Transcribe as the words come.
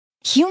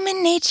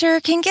Human nature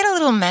can get a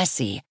little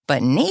messy,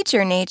 but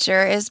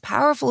nature is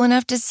powerful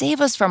enough to save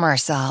us from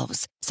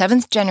ourselves.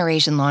 Seventh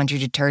Generation Laundry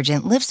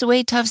Detergent lifts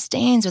away tough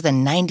stains with a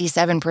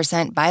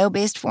 97%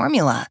 bio-based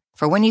formula.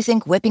 For when you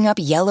think whipping up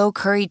yellow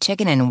curry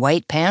chicken in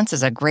white pants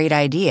is a great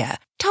idea.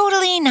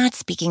 Totally not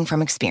speaking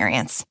from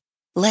experience.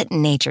 Let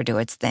nature do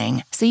its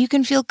thing so you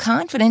can feel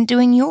confident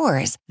doing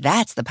yours.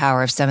 That's the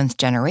power of Seventh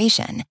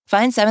Generation.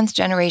 Find Seventh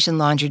Generation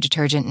Laundry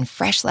Detergent in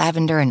fresh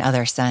lavender and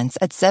other scents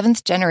at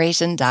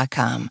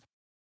seventhgeneration.com.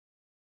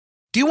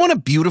 Do you want a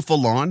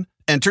beautiful lawn?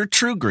 Enter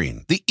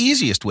TruGreen, the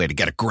easiest way to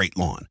get a great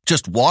lawn.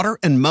 Just water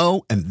and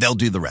mow, and they'll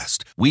do the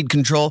rest. Weed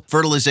control,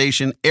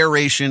 fertilization,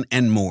 aeration,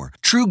 and more.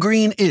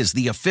 TruGreen is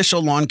the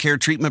official lawn care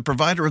treatment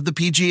provider of the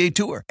PGA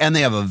Tour, and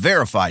they have a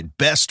verified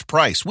best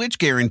price, which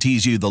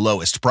guarantees you the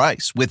lowest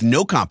price with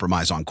no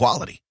compromise on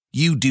quality.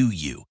 You do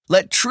you.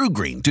 Let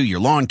TruGreen do your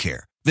lawn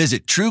care.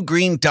 Visit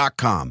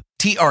TruGreen.com,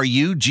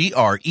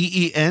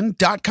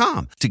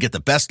 TruGreen.com to get the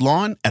best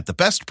lawn at the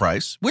best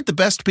price with the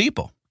best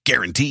people.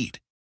 Guaranteed.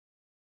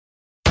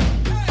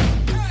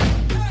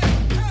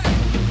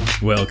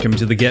 Welcome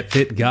to the Get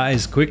Fit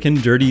Guys, quick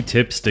and dirty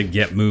tips to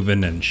get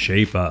moving and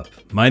shape up.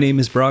 My name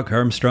is Brock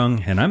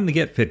Armstrong, and I'm the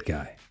Get Fit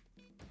Guy.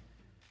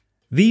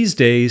 These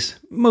days,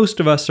 most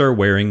of us are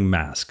wearing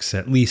masks,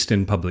 at least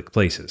in public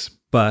places.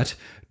 But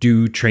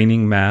do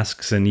training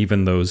masks and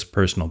even those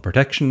personal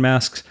protection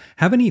masks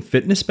have any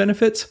fitness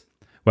benefits?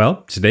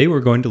 Well, today we're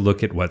going to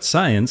look at what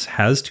science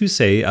has to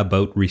say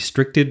about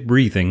restricted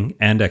breathing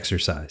and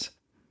exercise.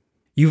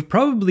 You've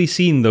probably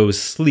seen those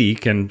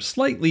sleek and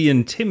slightly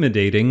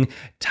intimidating,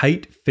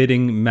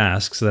 tight-fitting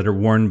masks that are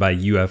worn by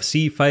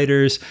UFC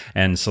fighters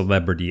and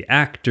celebrity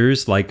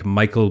actors like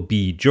Michael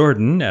B.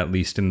 Jordan, at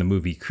least in the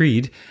movie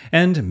Creed,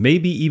 and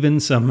maybe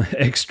even some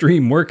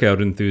extreme workout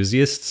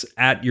enthusiasts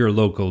at your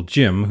local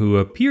gym who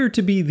appear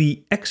to be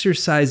the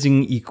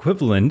exercising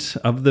equivalent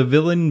of the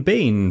villain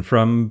Bane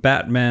from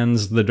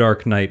Batman's The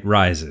Dark Knight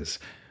Rises.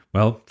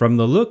 Well, from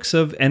the looks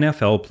of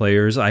NFL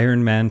players,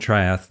 Ironman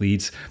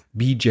triathletes,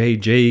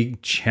 BJJ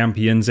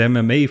champions,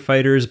 MMA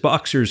fighters,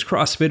 boxers,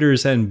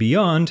 CrossFitters, and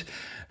beyond,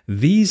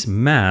 these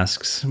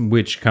masks,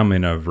 which come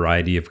in a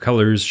variety of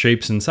colors,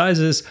 shapes, and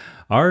sizes,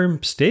 are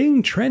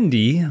staying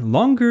trendy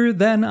longer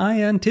than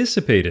I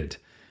anticipated.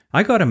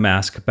 I got a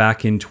mask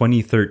back in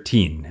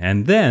 2013,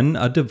 and then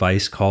a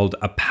device called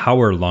a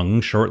Power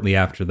Lung shortly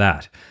after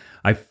that.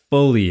 I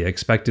fully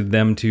expected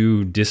them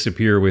to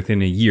disappear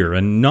within a year,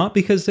 and not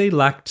because they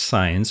lacked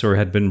science or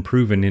had been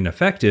proven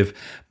ineffective,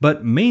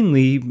 but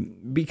mainly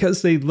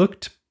because they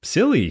looked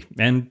silly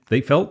and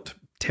they felt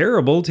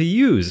terrible to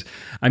use.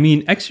 I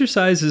mean,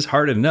 exercise is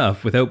hard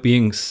enough without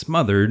being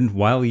smothered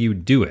while you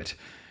do it.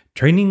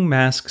 Training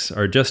masks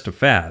are just a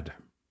fad,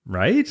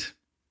 right?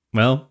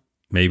 Well,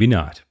 maybe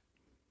not.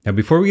 Now,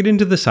 before we get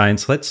into the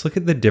science, let's look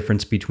at the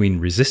difference between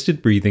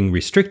resisted breathing,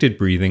 restricted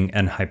breathing,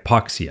 and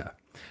hypoxia.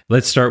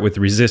 Let's start with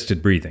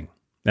resisted breathing,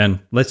 and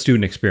let's do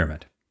an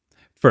experiment.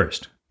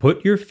 First,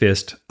 put your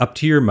fist up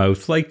to your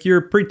mouth like you're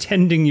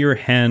pretending your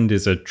hand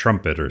is a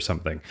trumpet or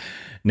something.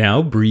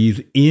 Now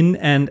breathe in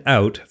and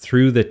out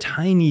through the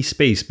tiny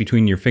space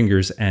between your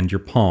fingers and your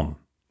palm.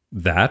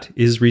 That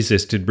is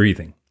resisted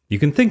breathing. You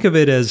can think of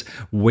it as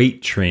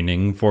weight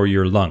training for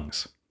your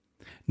lungs.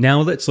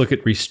 Now let's look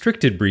at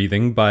restricted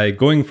breathing by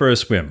going for a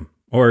swim.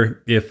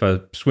 Or if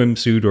a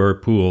swimsuit or a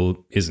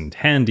pool isn't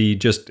handy,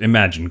 just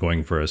imagine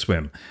going for a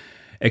swim.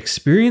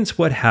 Experience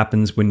what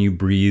happens when you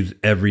breathe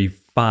every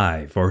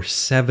 5 or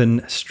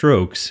 7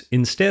 strokes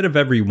instead of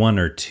every 1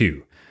 or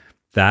 2.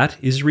 That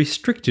is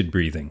restricted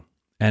breathing,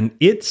 and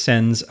it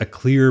sends a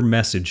clear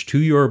message to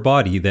your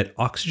body that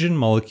oxygen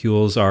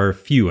molecules are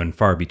few and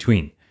far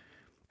between.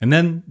 And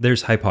then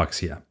there's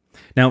hypoxia.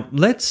 Now,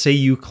 let's say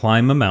you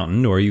climb a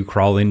mountain or you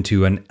crawl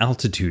into an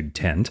altitude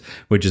tent,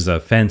 which is a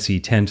fancy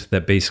tent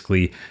that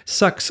basically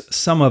sucks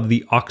some of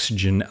the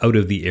oxygen out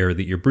of the air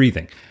that you're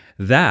breathing.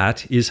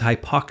 That is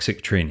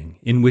hypoxic training,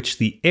 in which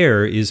the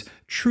air is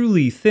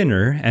truly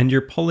thinner and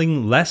you're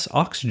pulling less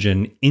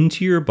oxygen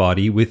into your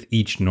body with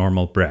each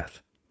normal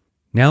breath.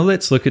 Now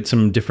let's look at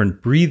some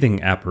different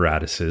breathing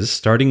apparatuses,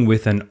 starting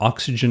with an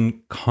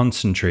oxygen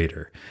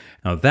concentrator.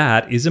 Now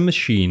that is a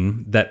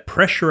machine that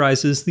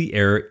pressurizes the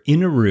air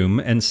in a room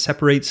and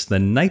separates the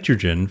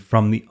nitrogen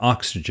from the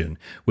oxygen,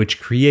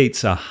 which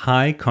creates a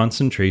high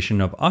concentration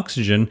of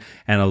oxygen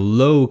and a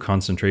low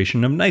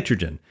concentration of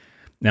nitrogen.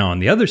 Now on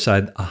the other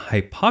side, a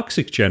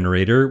hypoxic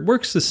generator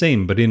works the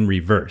same but in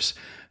reverse.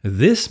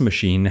 This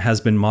machine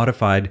has been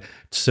modified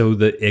so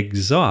the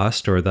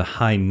exhaust or the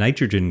high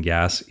nitrogen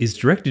gas is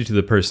directed to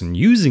the person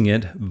using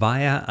it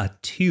via a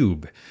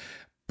tube.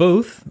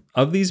 Both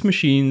of these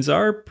machines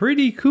are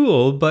pretty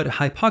cool, but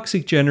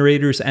hypoxic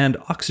generators and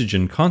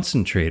oxygen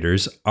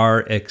concentrators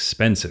are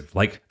expensive,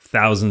 like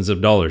thousands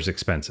of dollars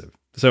expensive.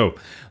 So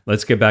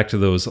let's get back to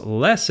those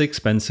less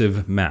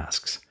expensive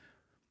masks.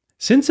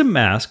 Since a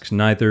mask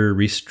neither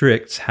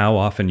restricts how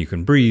often you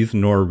can breathe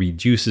nor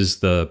reduces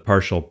the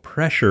partial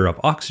pressure of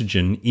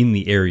oxygen in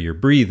the air you're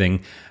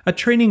breathing, a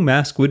training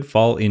mask would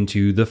fall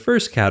into the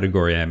first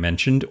category I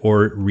mentioned,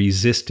 or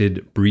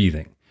resisted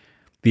breathing.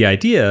 The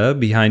idea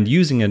behind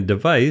using a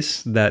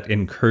device that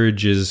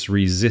encourages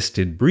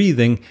resisted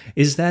breathing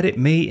is that it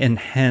may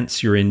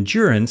enhance your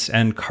endurance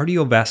and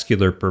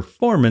cardiovascular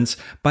performance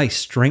by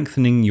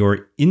strengthening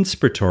your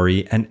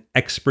inspiratory and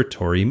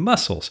expiratory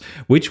muscles,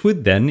 which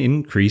would then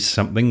increase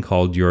something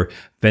called your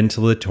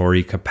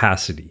ventilatory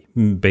capacity,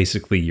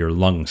 basically your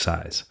lung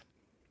size.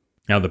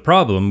 Now, the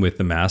problem with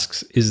the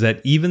masks is that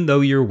even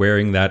though you're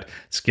wearing that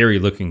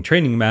scary-looking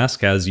training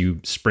mask as you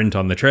sprint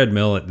on the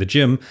treadmill at the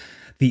gym,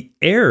 the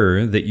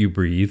air that you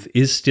breathe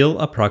is still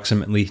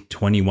approximately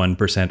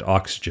 21%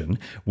 oxygen,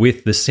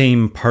 with the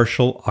same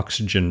partial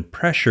oxygen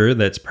pressure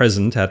that's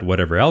present at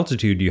whatever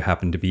altitude you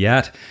happen to be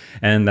at,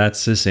 and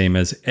that's the same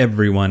as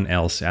everyone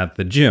else at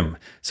the gym.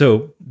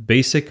 So,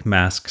 basic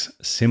masks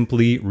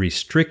simply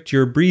restrict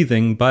your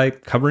breathing by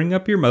covering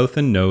up your mouth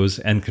and nose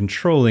and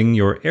controlling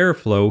your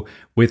airflow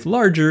with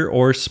larger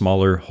or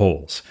smaller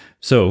holes.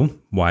 So,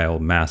 while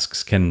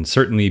masks can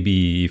certainly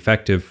be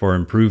effective for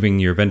improving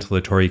your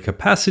ventilatory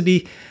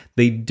capacity,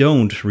 they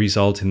don't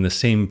result in the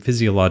same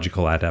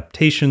physiological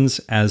adaptations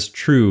as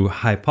true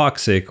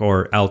hypoxic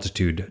or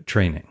altitude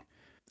training.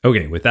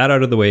 Okay, with that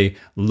out of the way,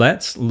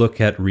 let's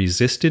look at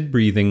resisted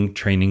breathing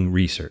training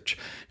research.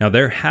 Now,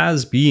 there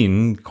has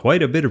been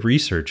quite a bit of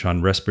research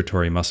on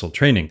respiratory muscle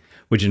training,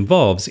 which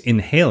involves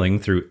inhaling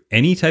through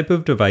any type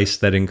of device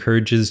that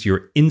encourages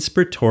your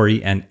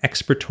inspiratory and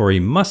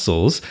expiratory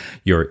muscles,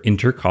 your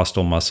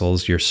intercostal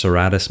muscles, your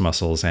serratus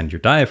muscles, and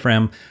your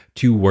diaphragm,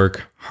 to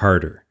work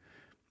harder.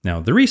 Now,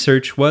 the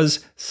research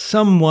was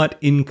somewhat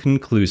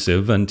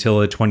inconclusive until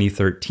a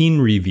 2013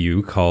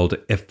 review called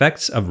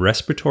Effects of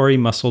Respiratory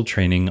Muscle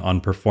Training on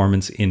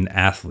Performance in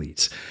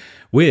Athletes,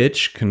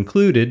 which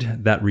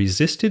concluded that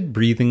resisted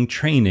breathing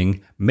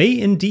training may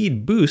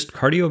indeed boost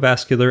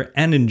cardiovascular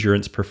and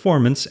endurance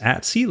performance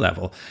at sea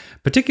level,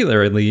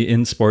 particularly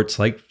in sports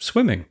like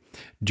swimming,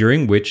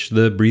 during which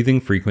the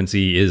breathing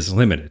frequency is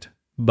limited.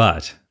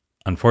 But,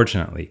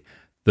 unfortunately,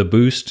 the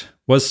boost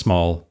was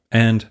small,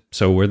 and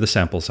so were the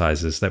sample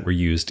sizes that were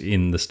used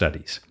in the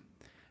studies.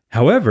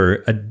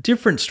 However, a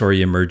different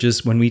story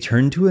emerges when we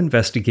turn to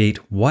investigate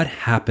what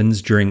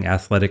happens during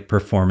athletic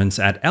performance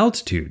at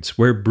altitudes,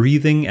 where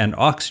breathing and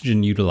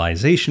oxygen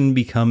utilization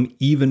become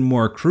even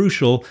more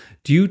crucial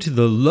due to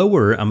the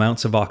lower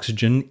amounts of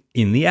oxygen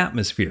in the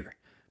atmosphere.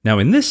 Now,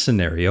 in this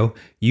scenario,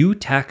 you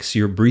tax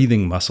your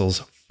breathing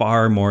muscles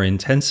far more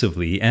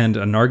intensively, and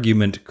an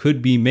argument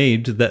could be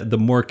made that the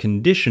more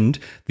conditioned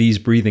these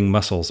breathing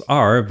muscles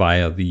are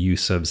via the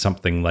use of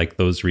something like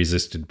those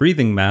resisted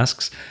breathing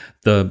masks,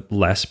 the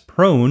less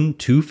prone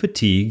to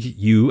fatigue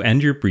you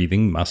and your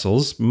breathing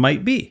muscles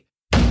might be.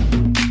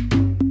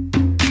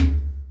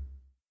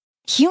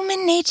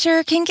 Human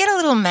nature can get a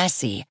little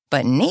messy,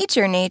 but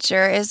nature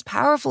is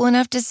powerful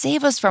enough to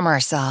save us from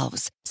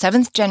ourselves.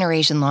 Seventh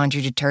Generation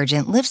Laundry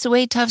Detergent lifts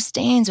away tough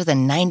stains with a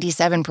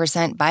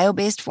 97%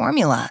 bio-based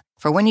formula.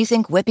 For when you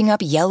think whipping up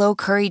yellow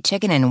curry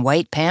chicken in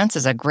white pants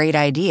is a great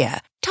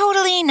idea,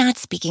 totally not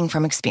speaking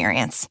from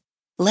experience.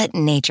 Let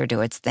nature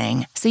do its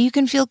thing so you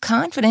can feel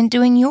confident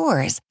doing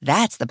yours.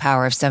 That's the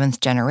power of Seventh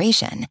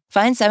Generation.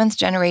 Find Seventh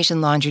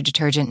Generation Laundry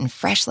Detergent in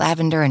fresh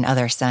lavender and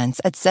other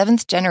scents at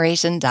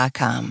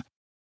seventhgeneration.com.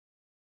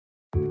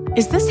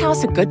 Is this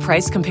house a good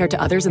price compared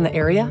to others in the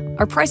area?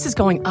 Are prices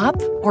going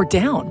up or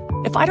down?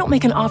 If I don't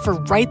make an offer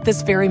right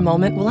this very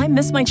moment, will I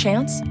miss my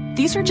chance?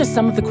 These are just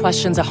some of the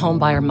questions a home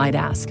buyer might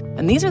ask.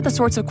 And these are the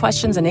sorts of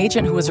questions an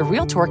agent who is a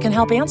Realtor can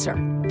help answer.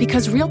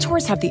 Because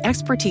Realtors have the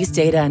expertise,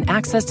 data, and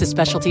access to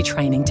specialty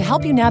training to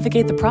help you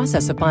navigate the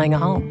process of buying a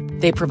home.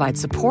 They provide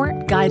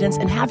support, guidance,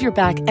 and have your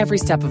back every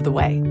step of the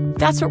way.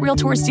 That's what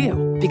Realtors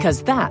do,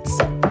 because that's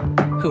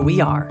who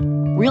we are.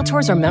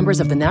 Realtors are members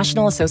of the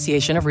National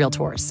Association of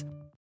Realtors.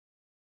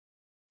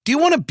 Do you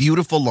want a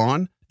beautiful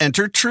lawn?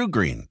 Enter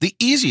TruGreen, the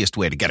easiest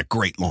way to get a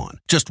great lawn.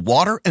 Just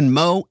water and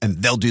mow,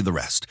 and they'll do the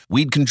rest.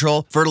 Weed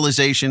control,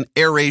 fertilization,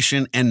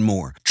 aeration, and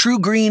more.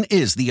 TruGreen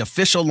is the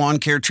official lawn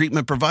care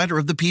treatment provider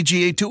of the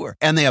PGA Tour,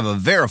 and they have a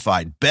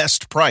verified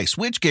best price,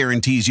 which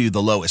guarantees you the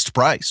lowest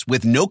price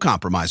with no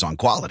compromise on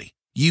quality.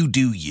 You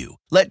do you.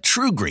 Let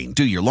TruGreen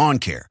do your lawn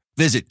care.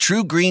 Visit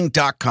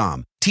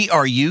TruGreen.com,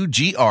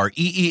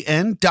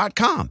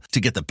 TruGreen.com, to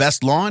get the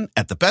best lawn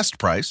at the best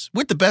price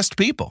with the best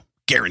people.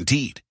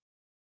 Guaranteed.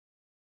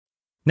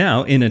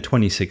 Now, in a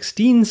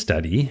 2016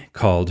 study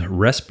called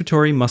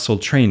Respiratory Muscle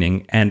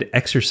Training and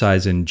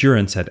Exercise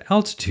Endurance at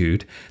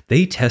Altitude,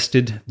 they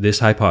tested this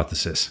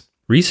hypothesis.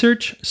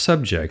 Research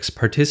subjects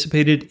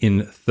participated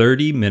in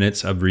 30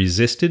 minutes of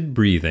resisted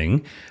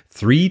breathing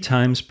 3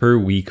 times per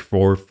week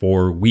for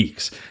 4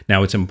 weeks.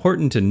 Now, it's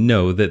important to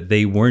know that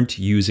they weren't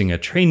using a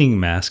training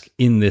mask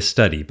in this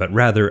study, but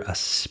rather a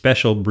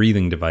special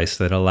breathing device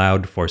that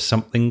allowed for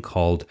something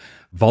called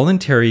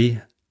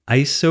voluntary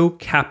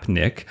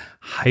isocapnic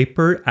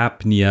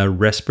hyperapnea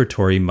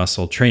respiratory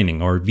muscle training,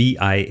 or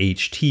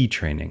VIHT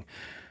training.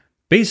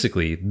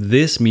 Basically,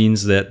 this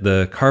means that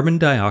the carbon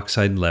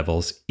dioxide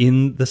levels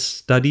in the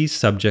study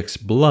subject's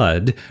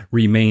blood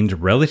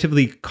remained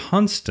relatively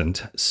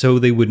constant so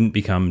they wouldn't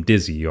become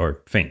dizzy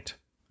or faint.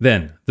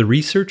 Then, the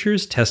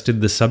researchers tested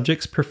the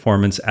subject's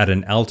performance at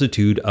an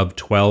altitude of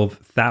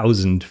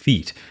 12,000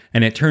 feet,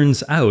 and it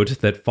turns out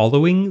that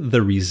following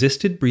the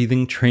resisted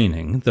breathing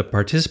training, the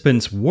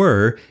participants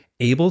were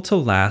able to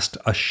last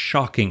a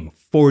shocking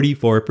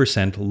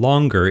 44%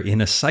 longer in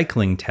a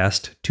cycling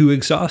test to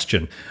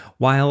exhaustion,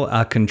 while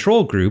a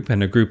control group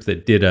and a group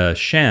that did a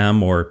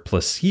sham or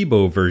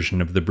placebo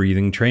version of the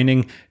breathing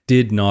training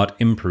did not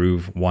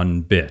improve one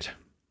bit.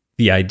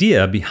 The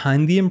idea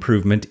behind the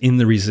improvement in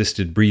the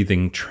resisted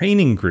breathing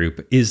training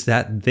group is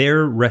that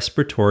their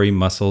respiratory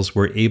muscles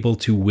were able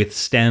to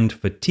withstand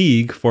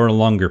fatigue for a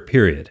longer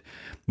period.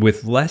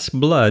 With less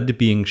blood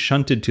being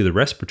shunted to the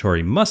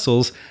respiratory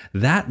muscles,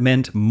 that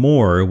meant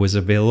more was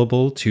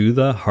available to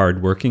the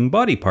hard-working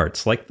body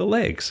parts like the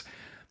legs.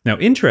 Now,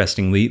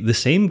 interestingly, the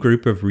same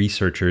group of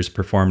researchers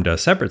performed a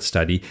separate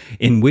study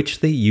in which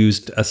they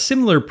used a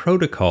similar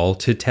protocol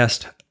to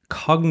test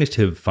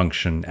cognitive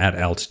function at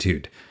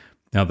altitude.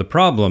 Now, the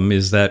problem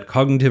is that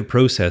cognitive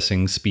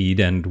processing speed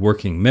and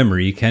working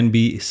memory can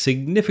be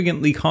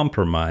significantly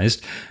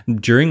compromised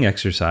during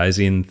exercise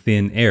in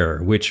thin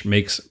air, which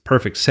makes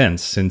perfect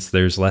sense since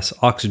there's less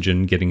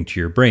oxygen getting to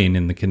your brain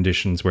in the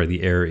conditions where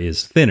the air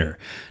is thinner.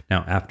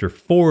 Now, after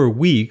 4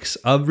 weeks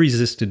of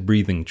resisted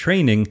breathing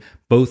training,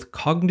 both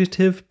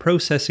cognitive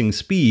processing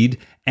speed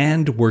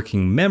and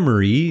working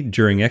memory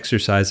during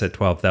exercise at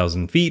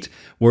 12,000 feet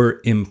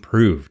were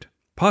improved,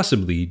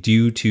 possibly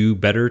due to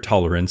better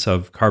tolerance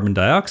of carbon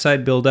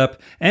dioxide buildup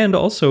and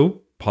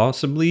also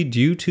possibly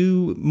due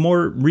to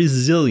more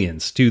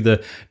resilience to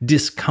the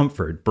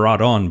discomfort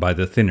brought on by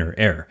the thinner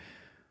air.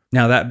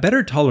 Now, that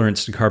better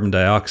tolerance to carbon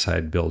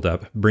dioxide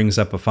buildup brings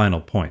up a final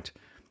point.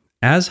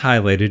 As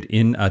highlighted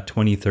in a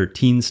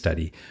 2013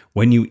 study,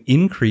 when you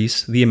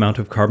increase the amount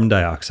of carbon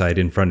dioxide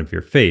in front of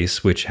your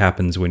face, which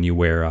happens when you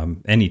wear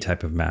any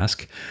type of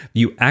mask,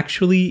 you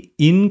actually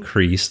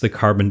increase the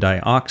carbon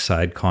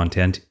dioxide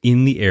content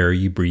in the air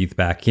you breathe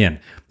back in.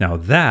 Now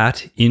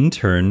that, in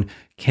turn,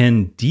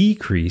 can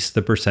decrease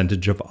the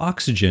percentage of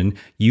oxygen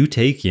you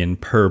take in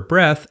per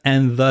breath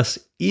and thus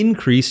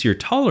increase your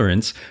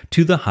tolerance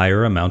to the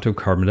higher amount of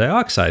carbon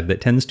dioxide that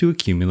tends to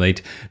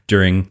accumulate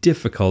during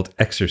difficult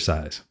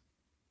exercise.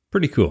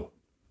 Pretty cool.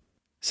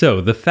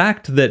 So, the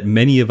fact that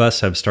many of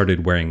us have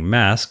started wearing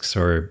masks,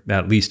 or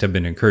at least have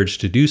been encouraged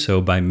to do so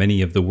by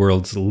many of the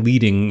world's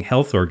leading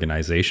health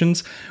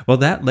organizations, well,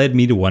 that led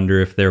me to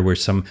wonder if there were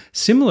some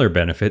similar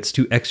benefits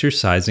to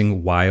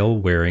exercising while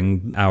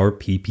wearing our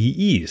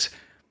PPEs.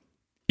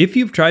 If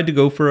you've tried to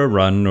go for a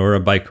run or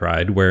a bike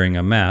ride wearing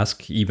a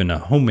mask, even a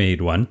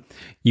homemade one,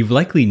 you've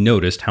likely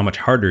noticed how much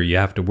harder you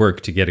have to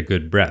work to get a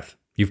good breath.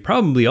 You've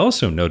probably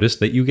also noticed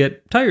that you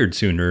get tired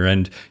sooner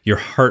and your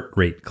heart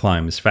rate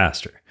climbs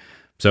faster.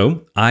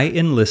 So I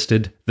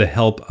enlisted the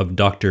help of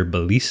Dr.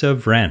 Belisa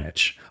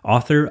Vranic,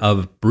 author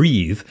of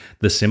Breathe,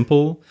 the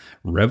simple,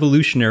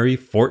 revolutionary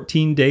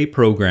 14-day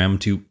program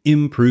to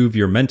improve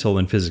your mental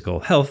and physical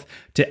health,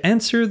 to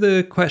answer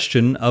the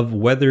question of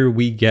whether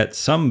we get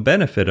some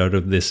benefit out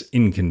of this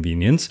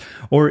inconvenience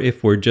or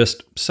if we're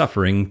just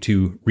suffering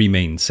to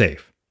remain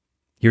safe.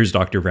 Here's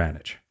Dr.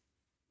 Vranic.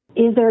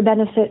 Is there a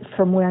benefit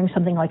from wearing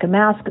something like a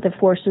mask that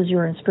forces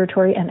your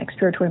inspiratory and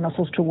expiratory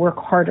muscles to work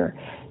harder?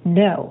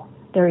 No,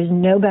 there is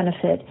no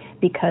benefit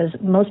because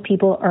most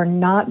people are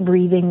not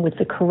breathing with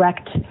the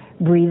correct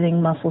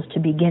breathing muscles to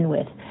begin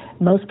with.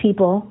 Most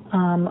people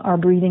are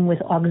breathing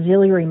with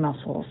auxiliary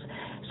muscles.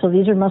 So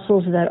these are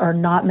muscles that are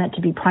not meant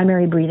to be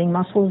primary breathing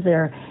muscles.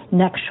 They're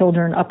neck,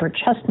 shoulder, and upper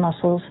chest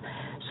muscles.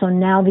 So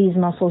now these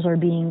muscles are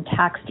being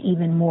taxed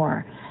even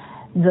more.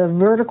 The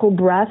vertical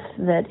breath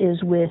that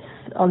is with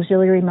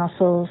auxiliary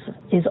muscles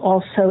is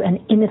also an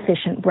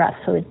inefficient breath,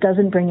 so it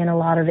doesn't bring in a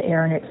lot of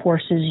air and it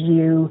forces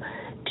you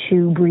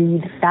to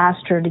breathe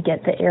faster to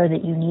get the air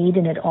that you need,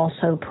 and it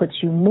also puts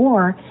you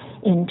more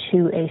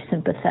into a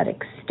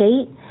sympathetic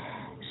state.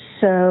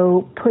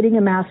 So putting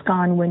a mask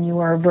on when you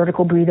are a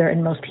vertical breather,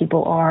 and most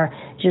people are,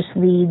 just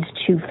leads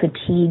to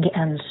fatigue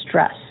and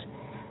stress.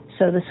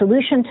 So the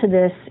solution to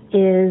this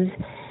is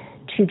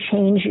to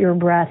change your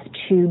breath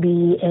to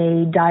be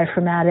a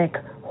diaphragmatic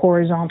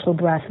horizontal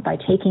breath by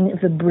taking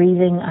the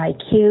breathing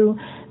IQ.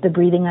 The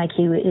breathing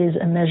IQ is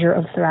a measure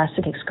of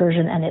thoracic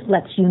excursion, and it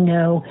lets you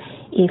know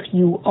if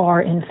you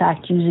are in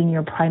fact using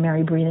your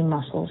primary breathing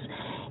muscles.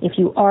 If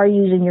you are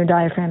using your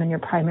diaphragm and your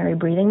primary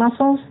breathing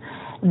muscles,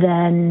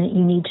 then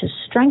you need to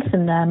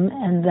strengthen them,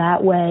 and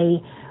that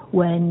way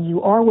when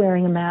you are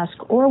wearing a mask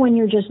or when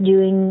you're just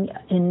doing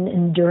an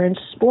endurance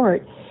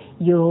sport,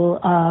 you'll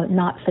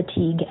not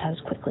fatigue as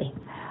quickly.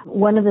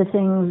 One of the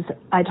things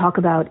I talk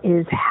about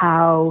is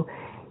how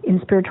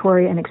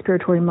inspiratory and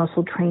expiratory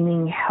muscle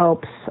training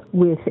helps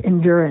with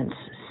endurance.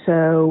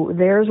 So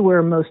there's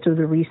where most of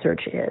the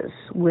research is,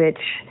 which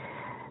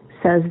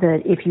says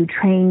that if you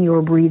train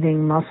your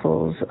breathing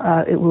muscles,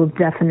 it will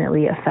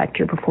definitely affect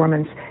your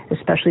performance,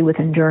 especially with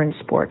endurance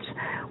sports.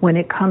 When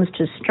it comes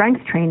to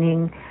strength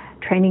training,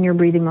 training your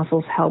breathing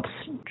muscles helps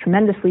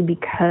tremendously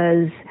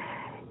because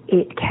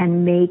it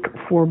can make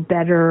for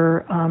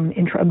better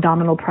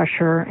intra-abdominal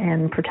pressure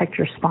and protect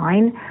your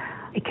spine.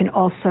 It can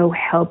also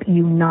help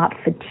you not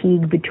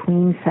fatigue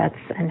between sets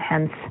and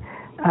hence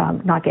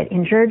not get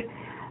injured,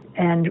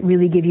 and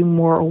really give you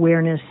more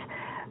awareness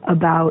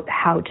about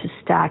how to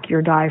stack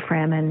your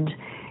diaphragm and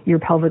your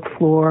pelvic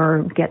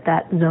floor, get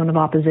that zone of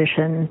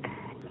opposition,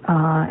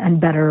 and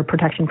better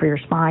protection for your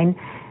spine.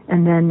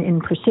 And then in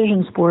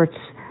precision sports,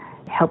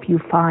 help you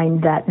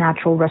find that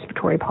natural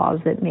respiratory pause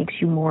that makes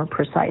you more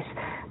precise.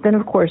 Then,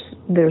 of course,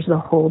 there's the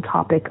whole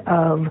topic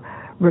of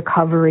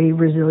recovery,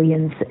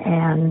 resilience,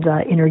 and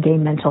inner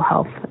game mental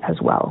health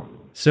as well.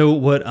 So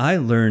what I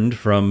learned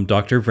from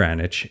Dr.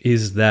 Vranich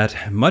is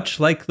that much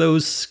like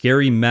those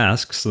scary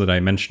masks that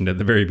I mentioned at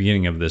the very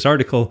beginning of this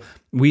article,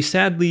 we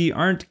sadly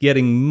aren't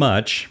getting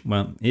much,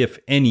 well, if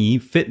any,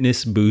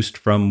 fitness boost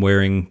from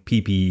wearing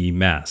PPE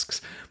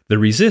masks. The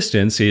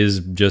resistance is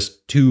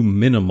just too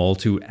minimal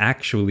to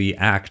actually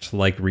act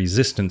like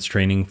resistance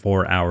training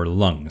for our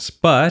lungs.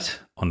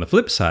 But on the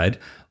flip side,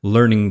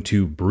 learning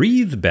to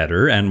breathe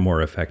better and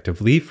more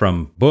effectively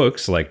from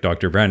books like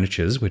Dr.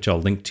 Vranich's, which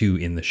I'll link to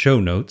in the show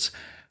notes,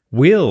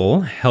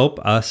 will help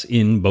us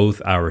in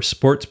both our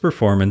sports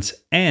performance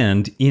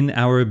and in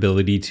our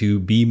ability to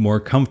be more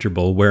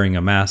comfortable wearing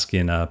a mask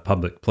in a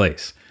public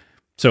place.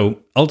 So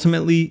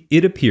ultimately,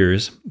 it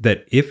appears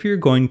that if you're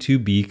going to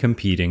be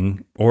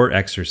competing or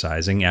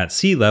exercising at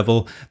sea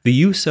level, the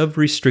use of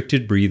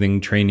restricted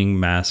breathing training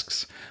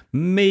masks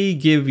may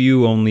give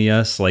you only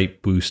a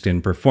slight boost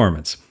in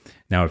performance.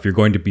 Now, if you're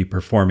going to be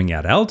performing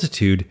at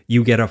altitude,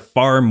 you get a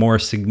far more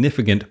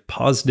significant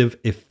positive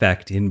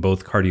effect in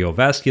both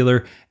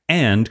cardiovascular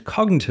and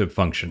cognitive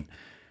function.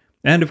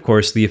 And of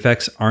course, the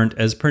effects aren't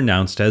as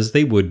pronounced as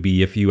they would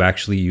be if you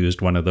actually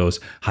used one of those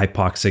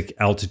hypoxic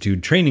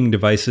altitude training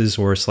devices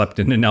or slept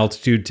in an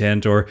altitude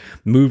tent or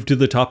moved to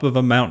the top of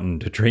a mountain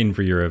to train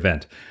for your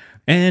event.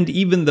 And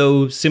even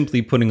though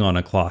simply putting on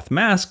a cloth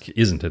mask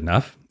isn't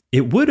enough,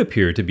 it would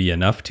appear to be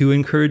enough to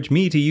encourage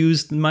me to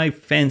use my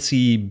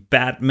fancy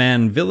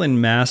Batman villain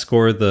mask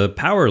or the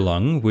Power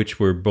Lung, which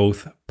were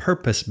both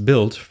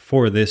purpose-built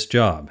for this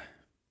job.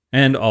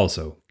 And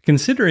also,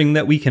 considering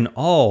that we can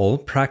all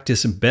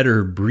practice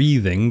better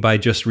breathing by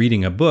just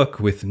reading a book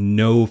with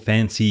no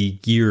fancy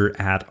gear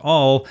at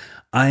all,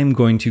 I'm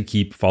going to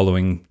keep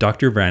following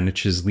Dr.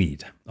 Vranich's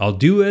lead. I'll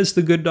do as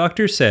the good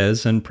doctor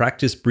says and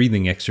practice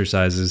breathing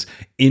exercises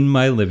in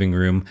my living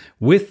room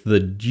with the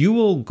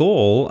dual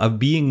goal of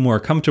being more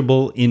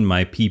comfortable in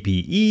my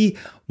PPE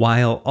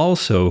while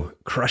also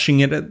crushing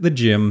it at the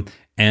gym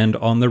and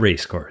on the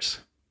race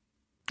course.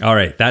 All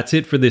right, that's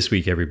it for this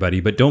week,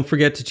 everybody. But don't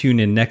forget to tune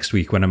in next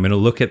week when I'm going to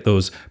look at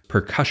those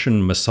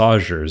percussion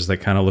massagers that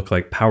kind of look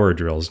like power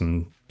drills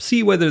and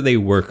see whether they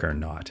work or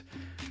not.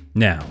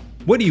 Now,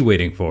 what are you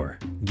waiting for?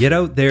 Get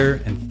out there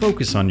and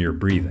focus on your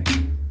breathing.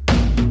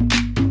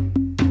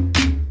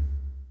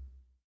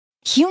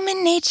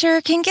 Human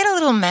nature can get a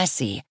little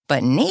messy,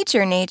 but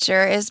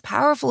nature is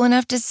powerful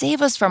enough to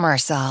save us from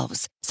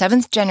ourselves.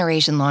 Seventh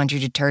Generation Laundry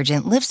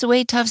Detergent lifts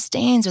away tough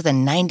stains with a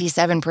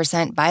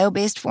 97%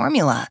 bio-based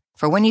formula.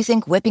 For when you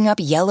think whipping up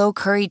yellow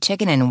curry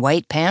chicken in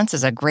white pants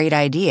is a great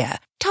idea.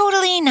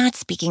 Totally not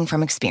speaking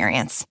from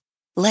experience.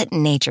 Let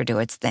nature do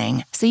its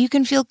thing so you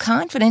can feel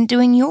confident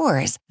doing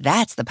yours.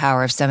 That's the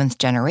power of Seventh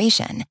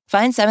Generation.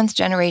 Find Seventh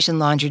Generation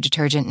Laundry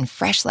Detergent in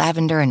fresh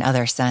lavender and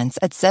other scents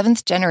at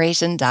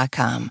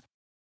seventhgeneration.com.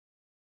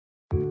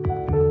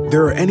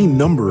 There are any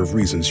number of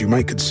reasons you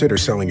might consider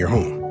selling your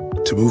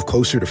home. To move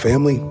closer to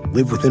family,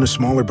 live within a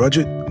smaller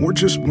budget, or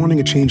just wanting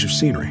a change of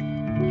scenery.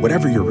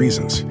 Whatever your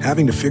reasons,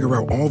 having to figure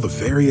out all the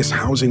various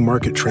housing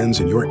market trends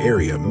in your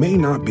area may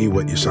not be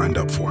what you signed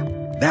up for.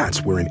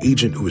 That's where an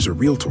agent who is a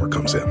realtor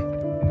comes in.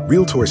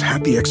 Realtors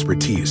have the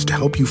expertise to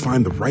help you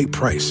find the right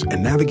price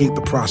and navigate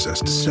the process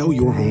to sell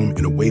your home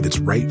in a way that's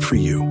right for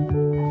you.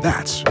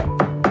 That's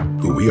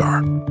who we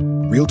are.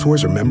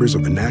 Realtors are members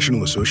of the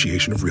National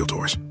Association of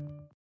Realtors.